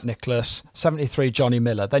 Jack Nicklaus. 73, Johnny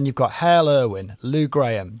Miller. Then you've got Hale Irwin, Lou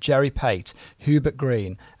Graham, Jerry Pate, Hubert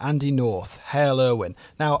Green, Andy North, Hale Irwin.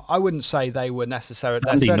 Now, I wouldn't say they were necessarily...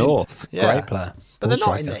 Andy North, great player. But they're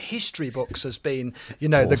not in the history books as being, you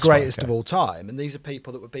know, the greatest of all time. And these are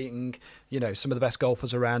people that were beating, you know, some of the best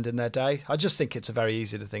golfers around in their day. I just think it's a very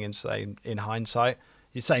easy thing to say in hindsight.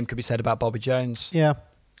 The same could be said about Bobby Jones. Yeah.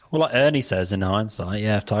 Well, like Ernie says in hindsight,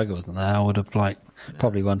 if Tiger wasn't there, I would have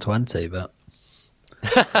probably won 20, but...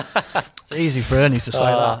 It's easy for Ernie to say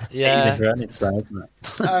that. Yeah. Easy for Ernie to say, isn't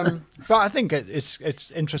it? But I think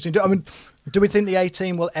it's interesting. I mean, do we think the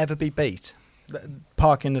 18 will ever be beat?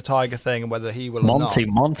 Parking the Tiger thing and whether he will or not.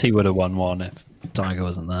 Monty would have won 1 if Tiger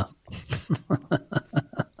wasn't there.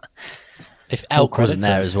 If Elk wasn't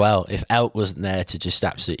there as well, if Elk wasn't there to just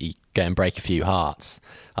absolutely go and break a few hearts,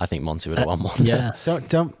 I think Monty would have won 1. Yeah.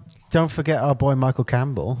 Don't forget our boy Michael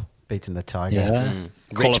Campbell beating the Tiger. Yeah.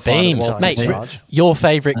 Rich Beam, mate, your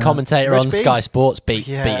favourite commentator on Sky Sports beat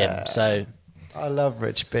him. So I love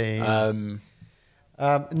Rich Beam.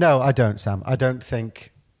 No, I don't, Sam. I don't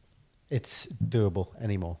think it's doable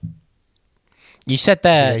anymore. You said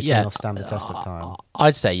there, will stand the test of time.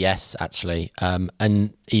 I'd say yes, actually.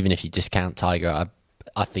 And even if you discount Tiger,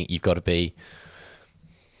 I think you've got to be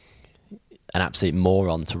an absolute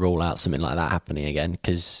moron to rule out something like that happening again,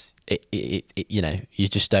 because it you know, you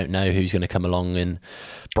just don't know who's going to come along. And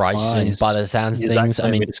Bryson, by the sounds of things, I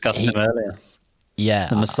mean, we discussed him earlier. Yeah,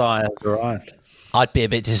 the Messiah has arrived. I'd be a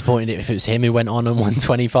bit disappointed if it was him who went on and won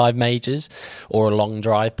 25 majors, or a long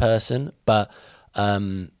drive person. But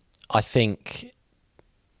I think,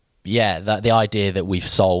 that the idea that we've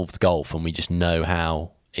solved golf and we just know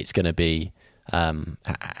how it's going to be, how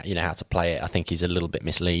to play it, I think is a little bit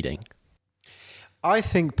misleading. I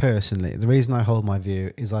think personally, the reason I hold my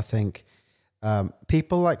view is I think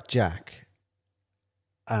people like Jack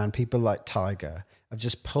and people like Tiger have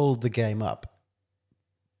just pulled the game up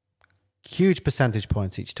huge percentage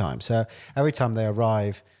points each time. So every time they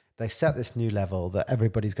arrive, they set this new level that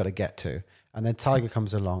everybody's got to get to. And then Tiger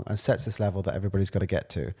comes along and sets this level that everybody's got to get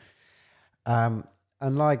to.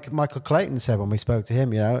 And like Michael Clayton said when we spoke to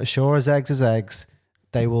him, as sure as eggs is eggs,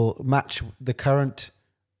 they will match the current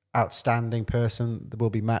outstanding person that will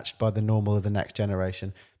be matched by the normal of the next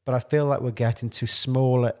generation. But I feel like we're getting to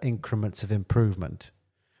smaller increments of improvement,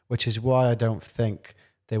 which is why I don't think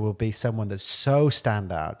there will be someone that's so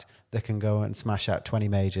standout that can go and smash out 20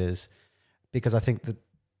 majors, because I think that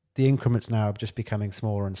the increments now are just becoming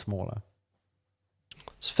smaller and smaller.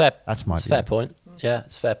 It's fair. That's my view. Fair point. Yeah,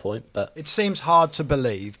 it's a fair point. But it seems hard to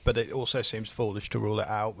believe, but it also seems foolish to rule it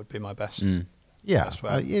out. Would be my best. Yeah,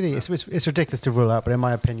 it's ridiculous to rule out. But in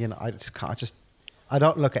my opinion, I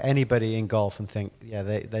don't look at anybody in golf and think,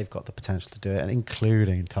 they've got the potential to do it, and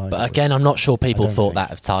including Tiger. But again, I'm not sure people thought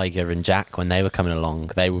that of Tiger and Jack when they were coming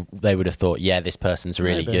along. They would have thought, this person's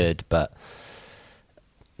really good, but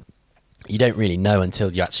you don't really know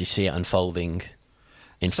until you actually see it unfolding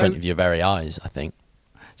in front of your very eyes, I think.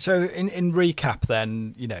 So in recap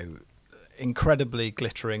then, incredibly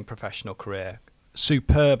glittering professional career,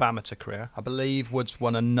 superb amateur career. I believe Woods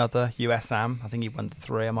won another US Am. I think he won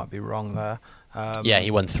 3. I might be wrong there. He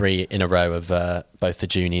won 3 in a row of both the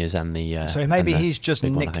juniors and the... so maybe he's just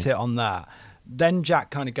nicked it on that. Then Jack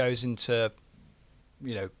kind of goes into,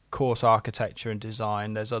 course architecture and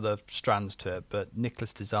design. There's other strands to it, but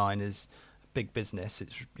Nicklaus Design is big business.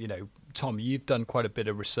 It's, Tom, you've done quite a bit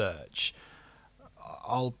of research.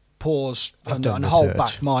 I'll pause and hold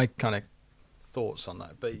back my kind of thoughts on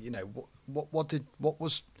that. But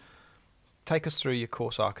take us through your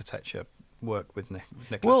course architecture work with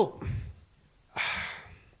Nicklaus. Well,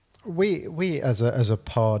 we as a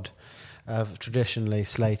pod have traditionally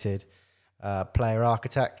slated player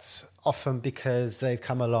architects, often because they've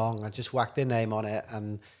come along and just whacked their name on it,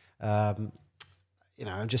 and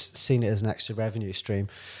just seen it as an extra revenue stream.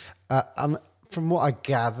 And from what I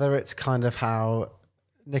gather, it's kind of how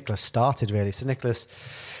Nicklaus started, really. So Nicklaus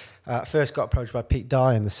first got approached by Pete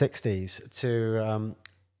Dye in the 60s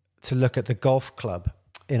to look at the golf club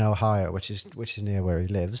in Ohio, which is near where he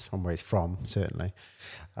lives and where he's from, certainly.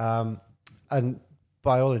 And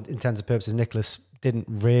by all intents and purposes, Nicklaus didn't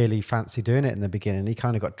really fancy doing it in the beginning. He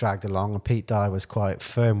kind of got dragged along, and Pete Dye was quite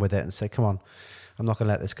firm with it and said, "Come on, I'm not going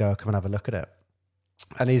to let this go. Come and have a look at it."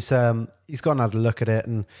 And he's gone and had a look at it,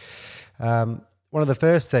 and one of the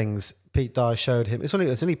first things Pete Dye showed him, it's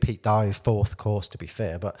only Pete Dye's 4th course, to be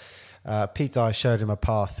fair, but Pete Dye showed him a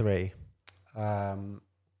par 3,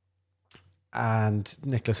 and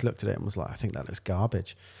Nicklaus looked at it and was like, "I think that looks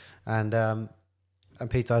garbage." And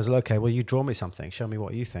Pete Dye was like, "Okay, well, you draw me something. Show me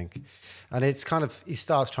what you think." And it's kind of, he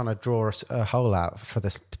starts trying to draw a hole out for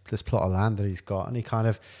this plot of land that he's got, and he kind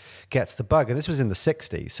of gets the bug. And this was in the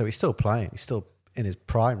 60s, so he's still playing. He's still in his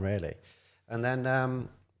prime, really. And then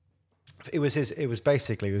it was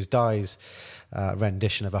Dye's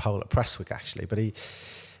rendition of a hole at Prestwick, actually. But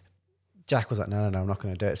Jack was like, no, I'm not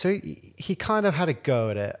going to do it. So he kind of had a go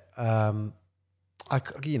at it.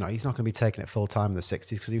 He's not going to be taking it full time in the 60s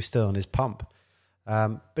because he was still on his pump.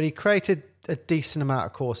 But he created a decent amount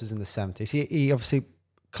of courses in the 70s. He obviously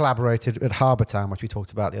collaborated at Harbour Town, which we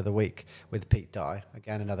talked about the other week, with Pete Dye.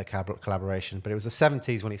 Again, another collaboration. But it was the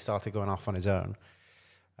 70s when he started going off on his own.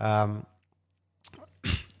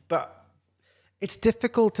 But it's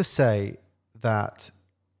difficult to say that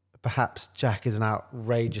perhaps Jack is an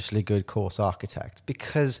outrageously good course architect,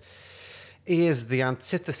 because he is the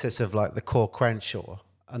antithesis of like the Core Crenshaw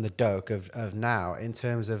and the Doak of now, in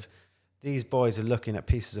terms of these boys are looking at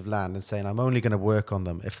pieces of land and saying, I'm only going to work on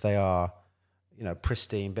them if they are,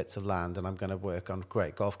 pristine bits of land, and I'm going to work on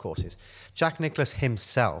great golf courses. Jack Nicklaus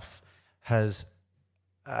himself has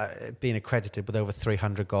been accredited with over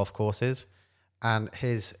 300 golf courses, and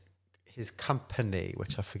his company,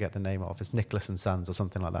 which I forget the name of, is Nicklaus and Sons or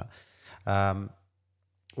something like that,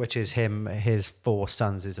 which is him, his 4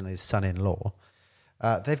 sons and his son-in-law.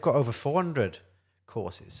 They've got over 400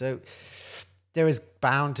 courses. So there is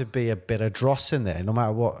bound to be a bit of dross in there. No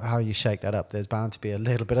matter how you shake that up, there's bound to be a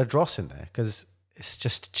little bit of dross in there, because it's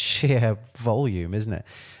just sheer volume, isn't it?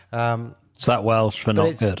 It's that Welsh for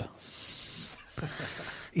not good.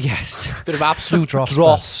 Yes. Bit of absolute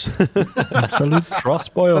dross. Absolute dross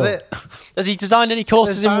boil. Has he designed any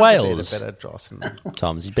courses in Wales? A bit of dross in there.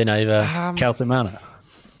 Tom, has he been over Celtic Manor?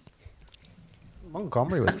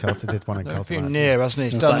 Montgomery was Celtic, did one in Celtic Manor. Near, hasn't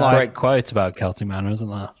he? It's done that great quote about Celtic Manor, isn't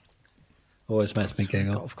that? Always makes me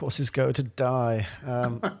giggle. Golf courses go to die.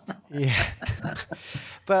 Yeah.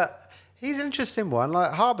 But he's an interesting one.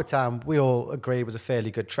 Like Harbour Town, we all agree was a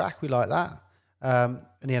fairly good track. We like that. And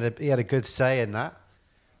he had a good say in that.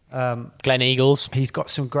 Glen Eagles? He's got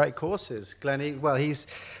some great courses.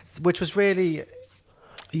 Which was really,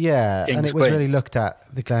 and it was really looked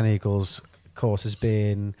at, the Glen Eagles course, as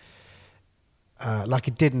being like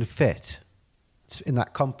it didn't fit in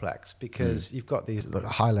that complex because you've got these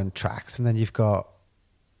Highland tracks and then you've got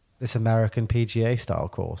this American PGA style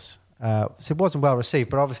course. So it wasn't well received,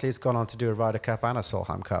 but obviously it's gone on to do a Ryder Cup and a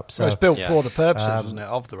Solheim Cup. So it's built for the purposes, wasn't it,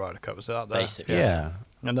 of the Ryder Cup? Was that there? Basically, yeah.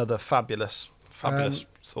 Another fabulous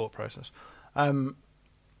thought process.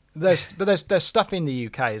 There's stuff in the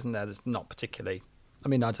UK, isn't there? That's not particularly. I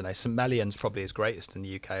mean, I don't know. St Mellion's probably his greatest in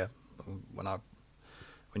the UK.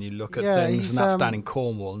 When you look at things, and that's down in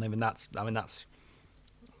Cornwall, and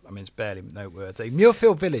it's barely noteworthy.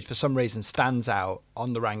 Muirfield Village, for some reason, stands out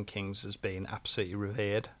on the rankings as being absolutely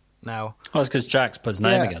revered. Now, it's because Jack's put his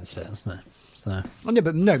name against it, isn't it? So,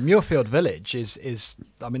 but no, Muirfield Village is.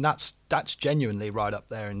 I mean, that's genuinely right up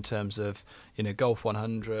there in terms of Golf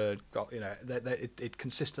 100. It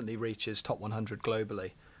consistently reaches top 100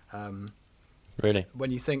 globally. Really?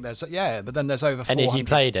 When you think but then there's over 400. And if you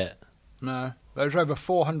played it? No, there's over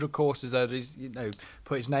 400 courses there that he's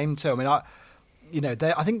put his name to. I mean,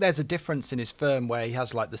 I think there's a difference in his firm where he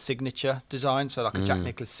has like the signature design. So like a Jack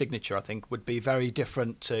Nicklaus signature, I think would be very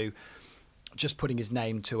different to just putting his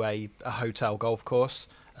name to a hotel golf course.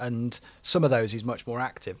 And some of those he's much more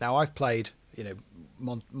active. Now I've played,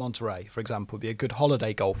 Monterey, for example, would be a good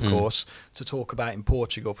holiday golf course to talk about in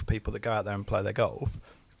Portugal for people that go out there and play their golf.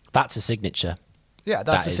 That's a signature. Yeah,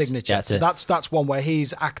 that's a signature. Yeah, that's one where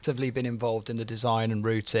he's actively been involved in the design and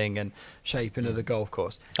routing and shaping of the golf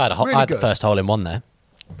course. I had the first hole in one there.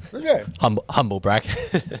 Yeah. Humble brag.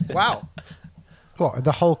 Wow. What,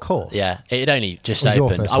 the whole course? Yeah, it only just Well, your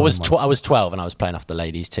opened. first I was hole in one. I was 12 and I was playing off the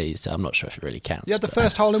ladies' tees, so I'm not sure if it really counts. You had the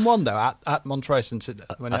first hole in one though at Monterey since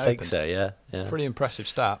when it I think opened. so. Yeah. Pretty impressive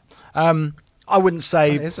stat. I wouldn't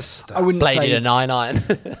say That is a stat. I wouldn't Played say it a 9-iron.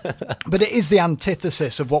 but it is the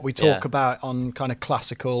antithesis of what we talk about on kind of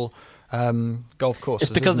classical golf courses.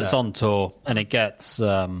 it's because isn't it's it? on tour and it gets,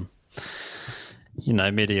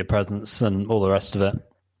 media presence and all the rest of it.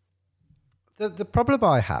 The problem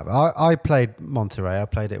I have, I played Monterey. I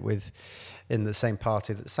played it in the same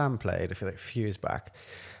party that Sam played, I feel like a few years back.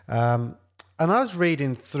 And I was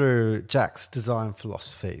reading through Jack's design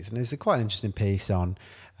philosophies, and it's quite an interesting piece on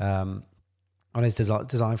his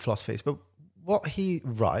design philosophies. But what he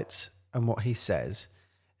writes and what he says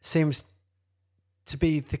seems to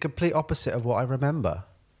be the complete opposite of what I remember,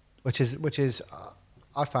 which is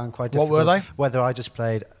I found quite difficult. What were they? Whether I just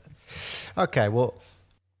played. Okay, well,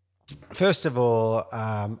 first of all,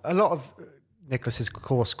 a lot of Nicklaus's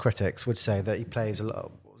course critics would say that he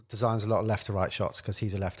designs a lot of left to right shots because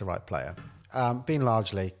he's a left to right player. Being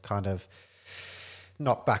largely kind of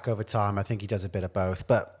knocked back over time, I think he does a bit of both.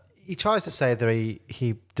 But he tries to say that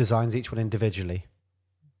he designs each one individually.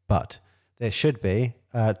 But there should be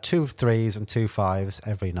 2 3s and 2 5s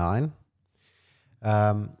every 9.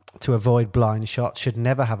 To avoid blind shots, should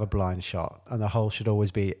never have a blind shot, and the hole should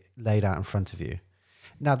always be laid out in front of you.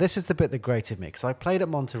 Now, this is the bit that grated me, because I played at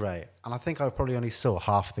Monterey, and I think I probably only saw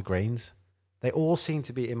half the greens. They all seem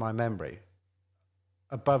to be in my memory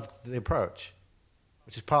above the approach,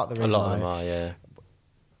 which is part of the reason A lot of them are, yeah.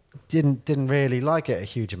 didn't really like it a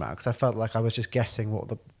huge amount, because I felt like I was just guessing what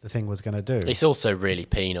the thing was going to do. It's also really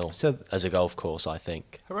penal as a golf course, I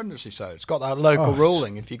think. Horrendously so. It's got that local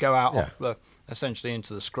ruling. If you go out essentially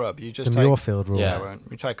into the scrub, you just the take Muirfield rule. Yeah,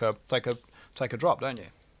 you take a drop, don't you?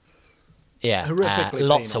 Yeah, Horrifically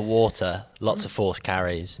lots penal. of water, lots of forced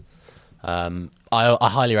carries. I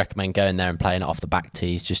highly recommend going there and playing it off the back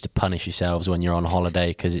tees just to punish yourselves when you're on holiday,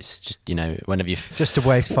 because it's just, whenever you just to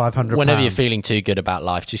waste £500. Whenever you're feeling too good about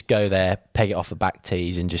life, just go there, peg it off the back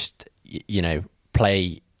tees, and just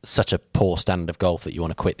play such a poor standard of golf that you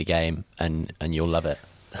want to quit the game, and you'll love it.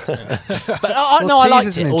 But I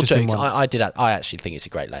liked it. All jokes, I did. I actually think it's a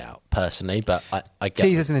great layout personally, but I get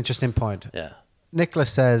tees is an interesting point. Yeah.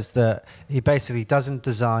 Nicklaus says that he basically doesn't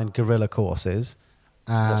design guerrilla courses,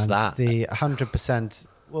 and What's that? the 100%,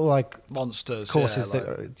 well, like monsters courses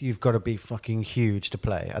that you've got to be fucking huge to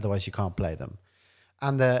play, otherwise you can't play them.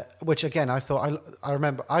 And which again, I thought I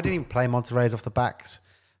remember I didn't even play Monterey's off the backs,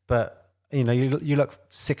 but you look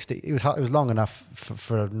 60. It was long enough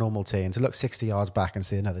for a normal tee, and to look 60 yards back and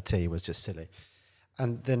see another tee was just silly.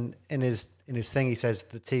 And then in his thing, he says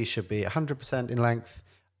the tee should be 100% in length.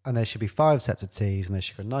 And there should be 5 sets of tees, and there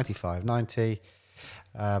should go 95, 90,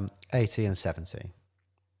 80, and 70.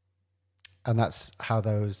 And that's how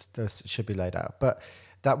those should be laid out. But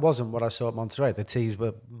that wasn't what I saw at Monterey. The tees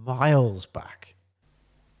were miles back.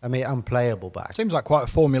 I mean, unplayable back. Seems like quite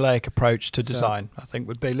a formulaic approach to design, I think,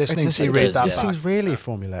 would be listening to you read that It back. seems really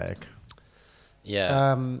formulaic.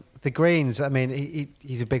 Yeah. The greens, I mean,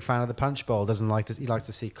 he's a big fan of the punch bowl. He likes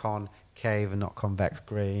to see concave and not convex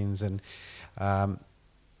greens. And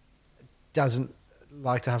doesn't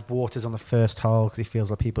like to have waters on the first hole because he feels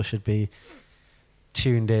like people should be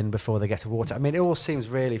tuned in before they get to water. I mean, it all seems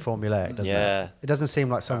really formulaic, doesn't it? It doesn't seem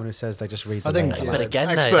like someone who says they just read the I think, label. But again,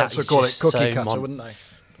 experts would call it cookie so cutter, wouldn't they?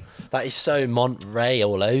 That is so Monterey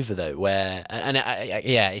all over, though.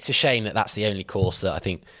 It's a shame that that's the only course that I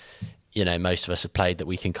think, you know, most of us have played that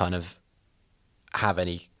we can kind of have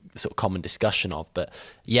any sort of common discussion of. But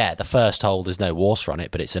yeah, the first hole there's no water on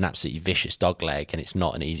it, but it's an absolutely vicious dog leg, and it's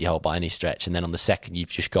not an easy hole by any stretch. And then on the second, you've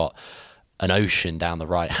just got an ocean down the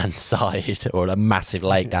right hand side, or a massive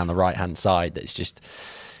lake down the right hand side that's just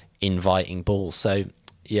inviting balls. So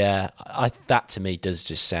yeah, that to me does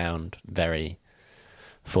just sound very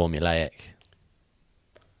formulaic.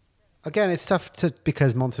 Again, it's tough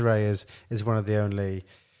because Monterey is one of the only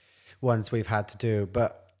ones we've had to do,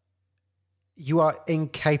 but you are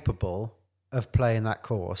incapable of playing that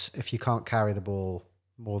course if you can't carry the ball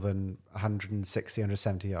more than 160,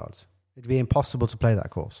 170 yards. It'd be impossible to play that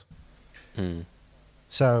course.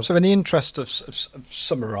 So in the interest of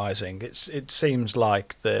summarising, it seems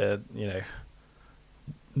like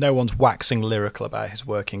no one's waxing lyrical about his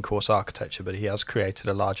working course architecture, but he has created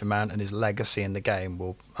a large amount, and his legacy in the game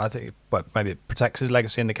will, I think, well, maybe it protects his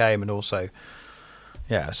legacy in the game, and also,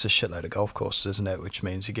 yeah, it's a shitload of golf courses, isn't it? Which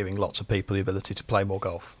means you're giving lots of people the ability to play more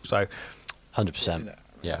golf. So, 100%.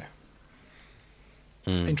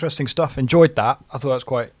 Interesting stuff. Enjoyed that. I thought it was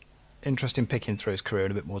quite interesting picking through his career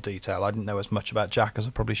in a bit more detail. I didn't know as much about Jack as I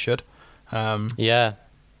probably should. So yeah,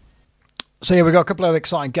 we've got a couple of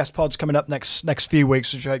exciting guest pods coming up next few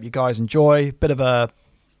weeks, which I hope you guys enjoy. Bit of a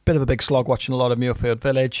big slog watching a lot of Muirfield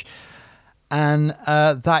Village, and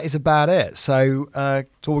that is about it. So that's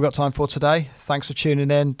all we've got time for today. Thanks for tuning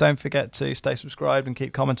in. Don't forget to stay subscribed and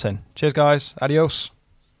keep commenting. Cheers, guys. Adios.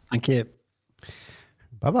 Thank you.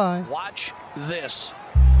 Bye-bye. Watch this.